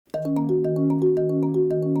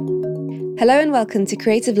Hello and welcome to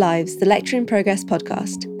Creative Lives, the Lecture in Progress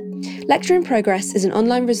podcast. Lecture in Progress is an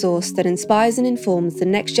online resource that inspires and informs the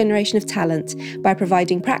next generation of talent by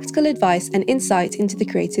providing practical advice and insight into the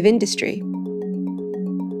creative industry.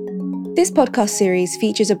 This podcast series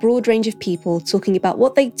features a broad range of people talking about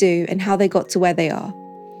what they do and how they got to where they are.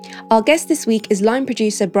 Our guest this week is line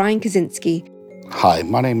producer Brian Kaczynski. Hi,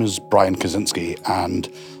 my name is Brian Kaczynski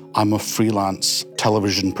and I'm a freelance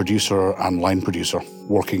television producer and line producer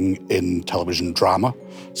working in television drama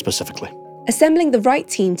specifically. Assembling the right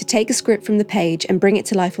team to take a script from the page and bring it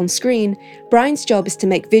to life on screen, Brian's job is to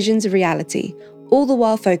make visions a reality, all the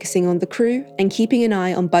while focusing on the crew and keeping an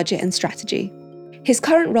eye on budget and strategy. His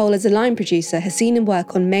current role as a line producer has seen him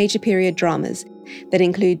work on major period dramas that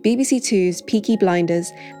include BBC Two's Peaky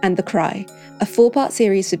Blinders and The Cry, a 4-part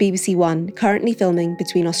series for BBC One currently filming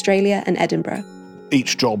between Australia and Edinburgh.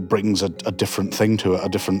 Each job brings a different thing to it, a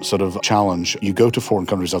different sort of challenge. You go to foreign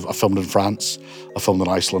countries. I filmed in France, I filmed in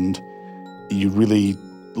Iceland. You really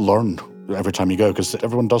learn every time you go because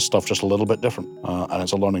everyone does stuff just a little bit different and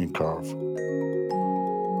it's a learning curve.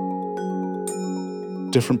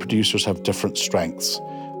 Different producers have different strengths.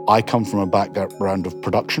 I come from a background of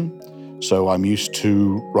production, so I'm used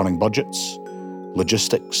to running budgets,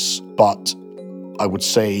 logistics, but I would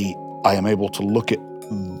say I am able to look at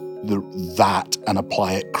that and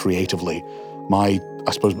apply it creatively. I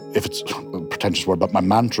suppose, if it's a pretentious word, but my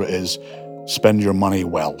mantra is spend your money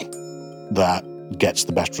well. That gets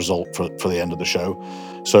the best result for the end of the show.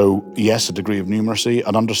 So yes, a degree of numeracy,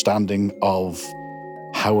 an understanding of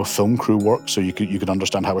how a film crew works, so you could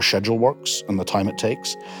understand how a schedule works and the time it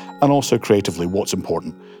takes, and also creatively what's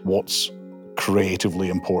important, what's creatively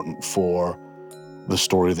important for the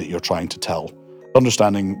story that you're trying to tell.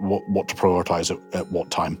 Understanding what to prioritize at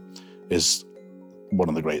what time is one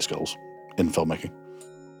of the great skills in filmmaking.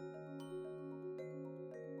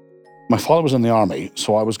 My father was in the army,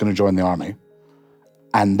 so I was going to join the army.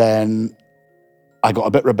 And then I got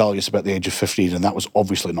a bit rebellious about the age of 15, and that was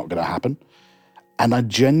obviously not going to happen. And I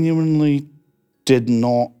genuinely did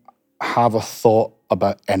not have a thought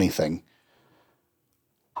about anything.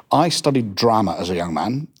 I studied drama as a young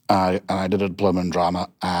man, and I did a diploma in drama,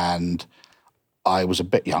 and I was a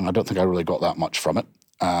bit young. I don't think I really got that much from it.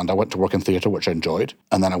 And I went to work in theatre, which I enjoyed.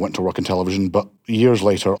 And then I went to work in television. But years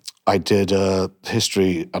later, I did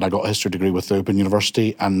history, and I got a history degree with the Open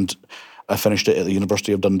University, and I finished it at the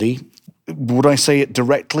University of Dundee. Would I say it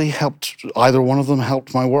directly helped, either one of them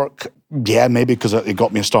helped my work? Yeah, maybe because it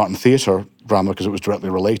got me a start in theatre drama because it was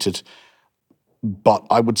directly related. But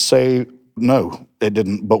I would say no, it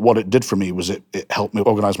didn't. But what it did for me was it helped me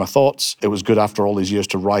organise my thoughts. It was good after all these years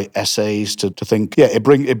to write essays, to think. Yeah, it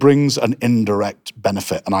brings an indirect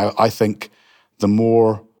benefit. And I think the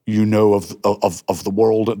more you know of the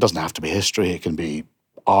world, it doesn't have to be history. It can be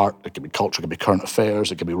art, it can be culture, it can be current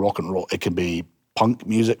affairs, it can be rock and roll, it can be punk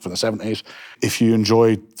music from the 70s. If you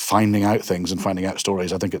enjoy finding out things and finding out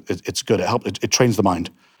stories, I think it's good. It trains the mind.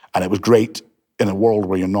 And it was great in a world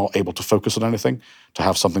where you're not able to focus on anything, to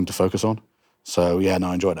have something to focus on. So yeah, no,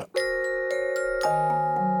 I enjoyed it.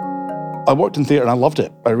 I worked in theatre and I loved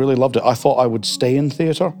it. I really loved it. I thought I would stay in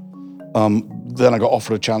theatre. Then I got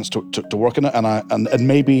offered a chance to work in it, and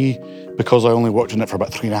maybe because I only worked in it for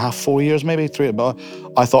about 3.5, 4 years, but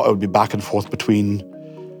I thought I would be back and forth between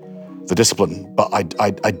the discipline, but I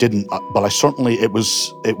didn't. But I certainly, it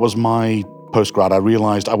was my postgrad. I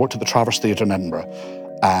realised I worked at the Traverse Theatre in Edinburgh,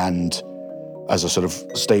 and as a sort of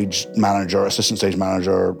stage manager, assistant stage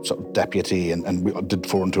manager, sort of deputy, and we did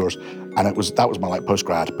foreign tours. And that was my like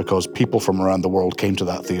postgrad, because people from around the world came to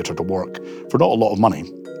that theatre to work for not a lot of money.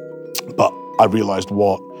 But I realised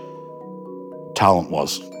what talent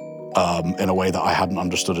was in a way that I hadn't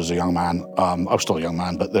understood as a young man. I was still a young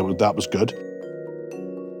man, but that was good.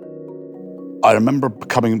 I remember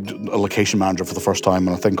becoming a location manager for the first time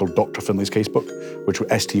on a thing called Dr. Finlay's Casebook, which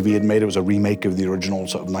STV had made. It was a remake of the original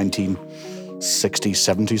sort of 1960s,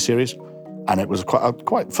 70s series. And it was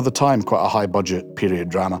quite for the time, quite a high-budget period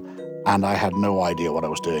drama. And I had no idea what I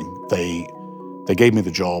was doing. They gave me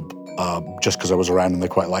the job just because I was around and they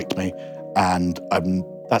quite liked me. And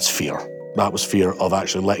that's fear. That was fear of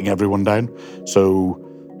actually letting everyone down. So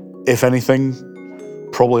if anything,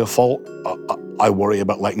 probably a fault. I worry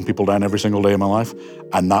about letting people down every single day of my life.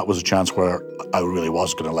 And that was a chance where I really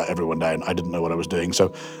was going to let everyone down. I didn't know what I was doing.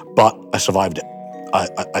 But I survived it.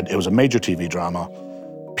 It was a major TV drama,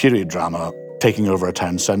 period drama, taking over a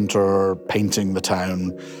town centre, painting the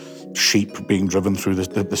town, sheep being driven through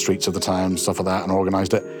the streets of the town, stuff like that, and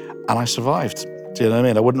organised it. And I survived. Do you know what I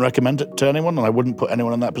mean? I wouldn't recommend it to anyone, and I wouldn't put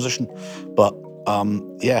anyone in that position. But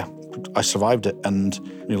yeah, I survived it, and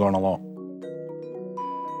you learn a lot.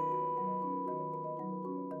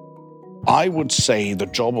 I would say the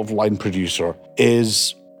job of line producer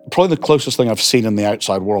is probably the closest thing I've seen in the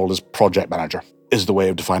outside world is project manager, is the way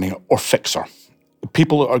of defining it, or fixer.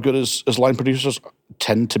 People that are good as line producers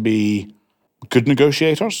tend to be good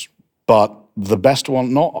negotiators, but the best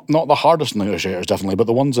one, not the hardest negotiators definitely, but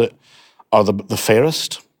the ones that are the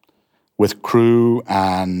fairest with crew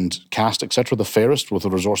and cast, etc., the fairest with the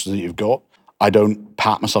resources that you've got. I don't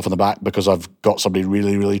pat myself on the back because I've got somebody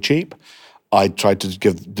really, really cheap. I try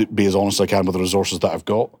to be as honest as I can with the resources that I've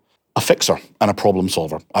got. A fixer and a problem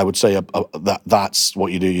solver. I would say that's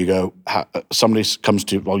what you do. You go, somebody comes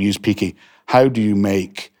to, I'll use Peaky, how do you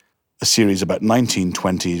make a series about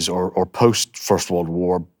 1920s or post First World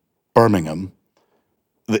War Birmingham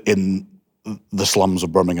in the slums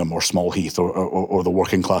of Birmingham or Small Heath or the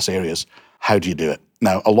working class areas? How do you do it?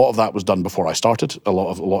 Now, a lot of that was done before I started, a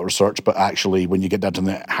lot of research, but actually when you get down to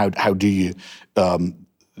the how do you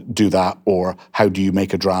do that, or how do you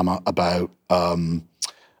make a drama about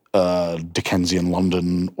Dickensian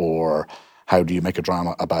London, or how do you make a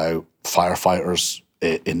drama about firefighters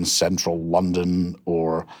in central London,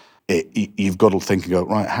 or you've got to think and go,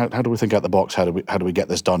 right, how do we think out the box? How do we get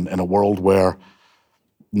this done in a world where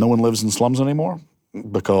no one lives in slums anymore?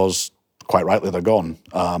 Because quite rightly, they're gone.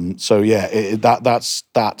 So yeah,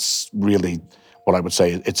 that's really what I would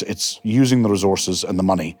say. It's using the resources and the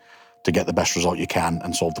money to get the best result you can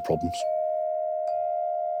and solve the problems.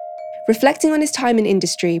 Reflecting on his time in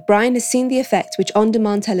industry, Brian has seen the effect which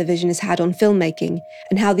on-demand television has had on filmmaking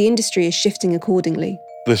and how the industry is shifting accordingly.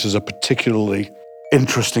 This is a particularly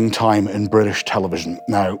interesting time in British television.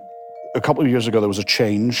 Now, a couple of years ago, there was a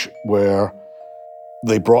change where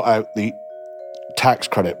they brought out the tax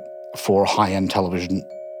credit for high-end television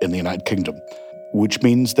in the United Kingdom, which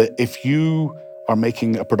means that if you are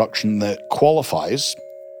making a production that qualifies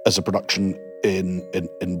as a production in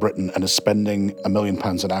Britain and is spending £1 million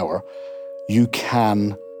an hour, you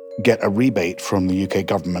can get a rebate from the UK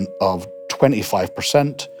government of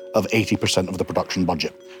 25% of 80% of the production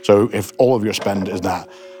budget. So if all of your spend is that,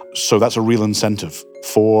 so that's a real incentive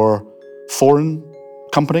for foreign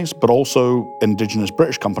companies, but also indigenous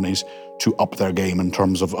British companies to up their game in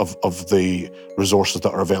terms of the resources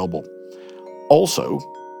that are available. Also,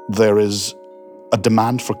 there is a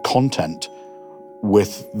demand for content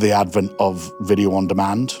with the advent of video on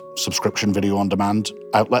demand, subscription video on demand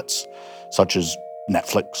outlets, such as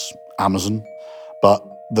Netflix, Amazon. But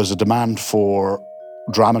there's a demand for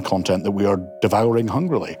drama content that we are devouring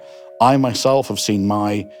hungrily. I myself have seen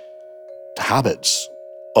my habits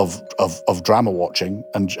of drama watching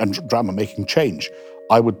and drama making change.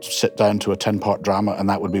 I would sit down to a 10-part drama and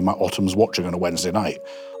that would be my autumn's watching on a Wednesday night.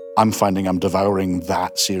 I'm finding I'm devouring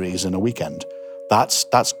that series in a weekend. That's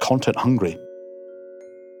content hungry.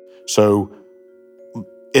 So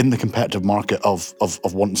in the competitive market of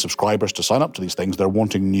wanting subscribers to sign up to these things, they're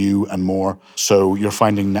wanting new and more. So you're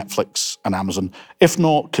finding Netflix and Amazon, if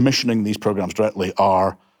not commissioning these programs directly,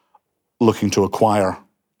 are looking to acquire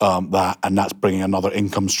that, and that's bringing another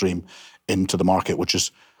income stream into the market, which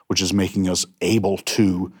is making us able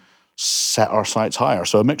to set our sights higher.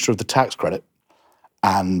 So a mixture of the tax credit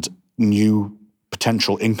and new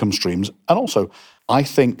potential income streams. And also, I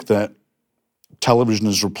think that television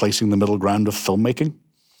is replacing the middle ground of filmmaking,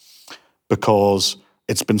 because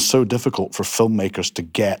it's been so difficult for filmmakers to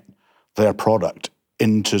get their product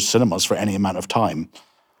into cinemas for any amount of time.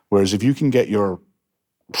 Whereas if you can get your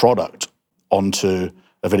product onto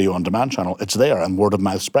a video on demand channel, it's there and word of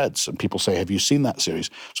mouth spreads and people say, have you seen that series?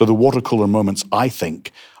 So the water cooler moments, I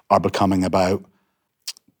think, are becoming about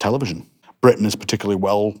television. Britain is particularly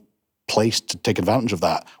well placed to take advantage of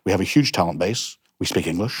that. We have a huge talent base. We speak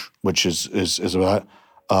English, which is about.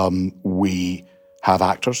 We have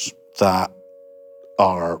actors that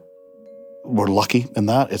we're lucky in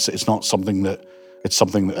that. It's not something that, it's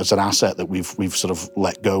something that it's an asset that we've sort of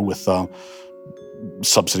let go with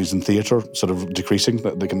subsidies in theatre sort of decreasing,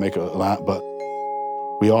 that they can make that. But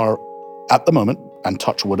we are at the moment, and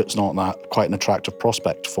touch wood, it's not that quite an attractive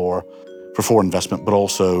prospect for foreign investment, but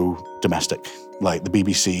also domestic. Like the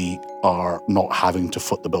BBC are not having to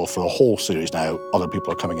foot the bill for the whole series now. Other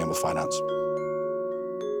people are coming in with finance.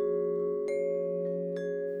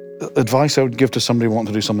 Advice I would give to somebody wanting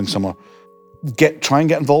to do something similar: try and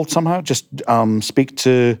get involved somehow. Just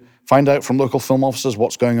find out from local film offices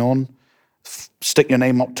what's going on. Stick your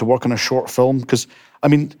name up to work on a short film. Because, I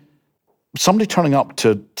mean, somebody turning up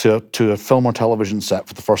to a film or television set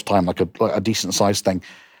for the first time, like a decent sized thing,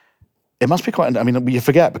 it must be quite. I mean, you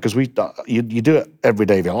forget, because you do it every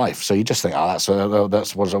day of your life. So you just think,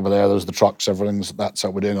 that's what's over there. There's the trucks, everything's, that's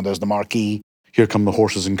how we're doing. And there's the marquee. Here come the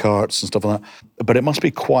horses and carts and stuff like that. But it must be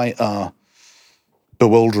quite a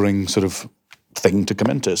bewildering sort of thing to come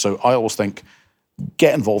into. So I always think,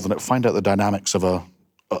 get involved in it, find out the dynamics of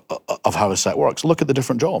how a set works. Look at the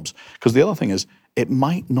different jobs. Because the other thing is, it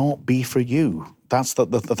might not be for you. That's the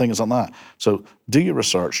thing is on that. So do your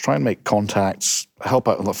research, try and make contacts, help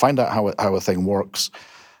out, find out how a thing works.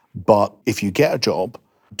 But if you get a job,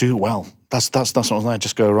 do well. That's what I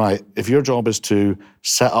just go, right, if your job is to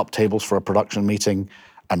set up tables for a production meeting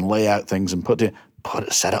and lay out things and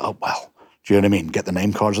set it up well. Do you know what I mean? Get the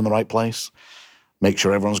name cards in the right place. Make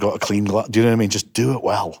sure everyone's got a clean glass. Do you know what I mean? Just do it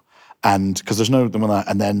well. And because there's no doing that.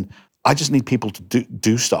 And then I just need people to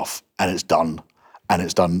do stuff, and it's done. And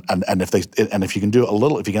it's done. And if you can do it a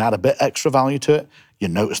little, if you can add a bit extra value to it, you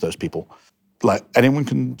notice those people. Like, anyone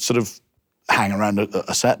can sort of hang around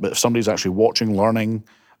a set, but if somebody's actually watching, learning,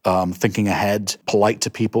 thinking ahead, polite to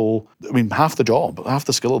people, I mean, half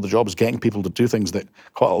the skill of the job is getting people to do things that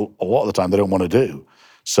quite a lot of the time they don't want to do.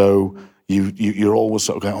 So you're always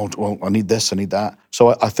sort of going, oh, well, I need this, I need that.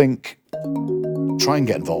 So I think try and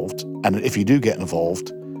get involved. And if you do get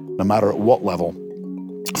involved, no matter at what level,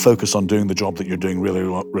 focus on doing the job that you're doing really,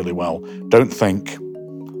 really well. Don't think,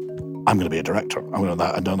 I'm going to be a director, I'm going to do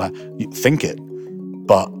that, I'm doing that. You think it,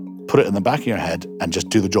 but put it in the back of your head and just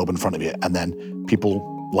do the job in front of you. And then people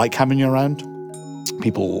like having you around.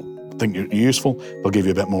 People think you're useful, they'll give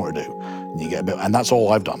you a bit more to do. And you get a bit, and that's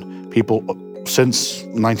all I've done. People since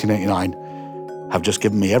 1989 have just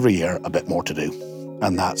given me every year a bit more to do.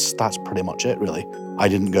 And that's pretty much it, really. I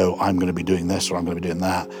didn't go, I'm going to be doing this or I'm going to be doing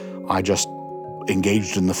that. I just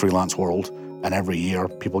engaged in the freelance world, and every year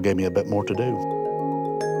people gave me a bit more to do.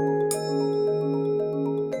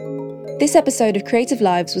 This episode of Creative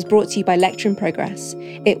Lives was brought to you by Lecture in Progress.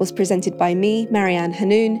 It was presented by me, Marianne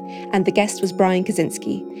Hanoun, and the guest was Brian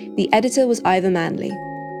Kaczynski. The editor was Ivor Manley.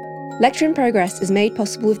 Lecture in Progress is made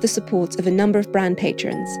possible with the support of a number of brand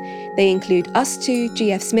patrons. They include Us2,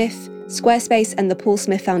 GF Smith, Squarespace, and the Paul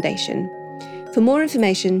Smith Foundation. For more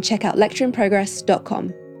information, check out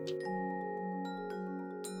lectureinprogress.com.